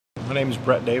My name is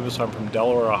Bret Davis. I'm from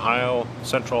Delaware, Ohio,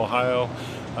 Central Ohio.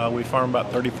 We farm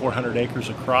about 3,400 acres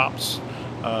of crops,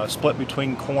 split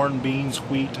between corn, beans,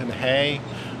 wheat, and hay.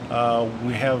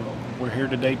 We're here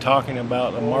today talking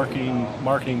about a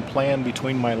marketing plan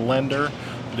between my lender,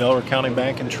 Delaware County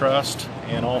Bank and Trust,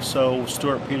 and also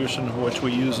Stuart Peterson, which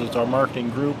we use as our marketing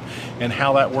group, and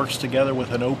how that works together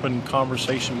with an open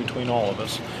conversation between all of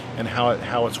us, and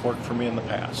how it's worked for me in the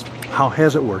past. How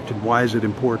has it worked, and why is it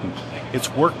important? It's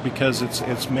worked because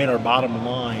it's made our bottom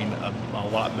line a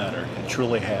lot better. It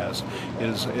truly has.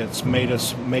 It's made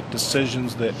us make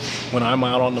decisions that when I'm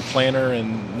out on the planter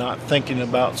and not thinking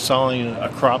about selling a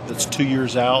crop that's 2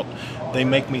 years out, they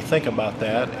make me think about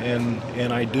that,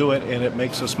 and I do it, and it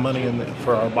makes us money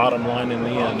for our bottom line in the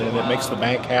end, and it makes the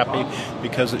bank happy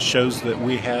because it shows that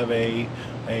we have a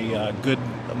good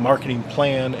marketing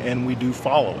plan, and we do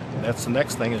follow it. And that's the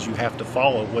next thing, is you have to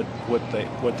follow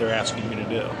what they're asking you to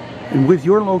do. And with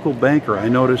your local banker, I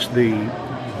noticed the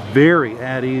very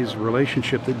at ease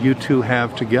relationship that you two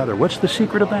have together. What's the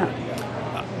secret of that?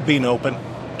 Being open.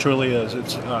 Truly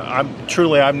is.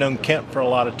 I've known Kent for a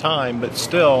lot of time, but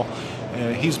still,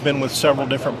 he's been with several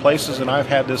different places, and I've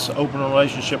had this open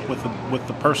relationship with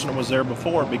the person that was there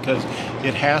before, because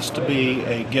it has to be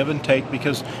a give and take.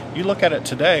 Because you look at it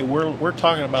today, we're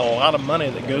talking about a lot of money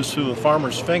that goes through the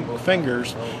farmer's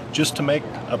fingers just to make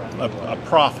a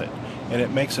profit, and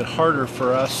it makes it harder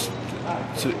for us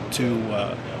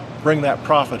to bring that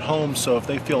profit home. So if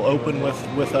they feel open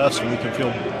with us, and we can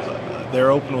feel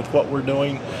they're open with what we're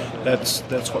doing, that's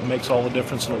what makes all the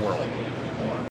difference in the world.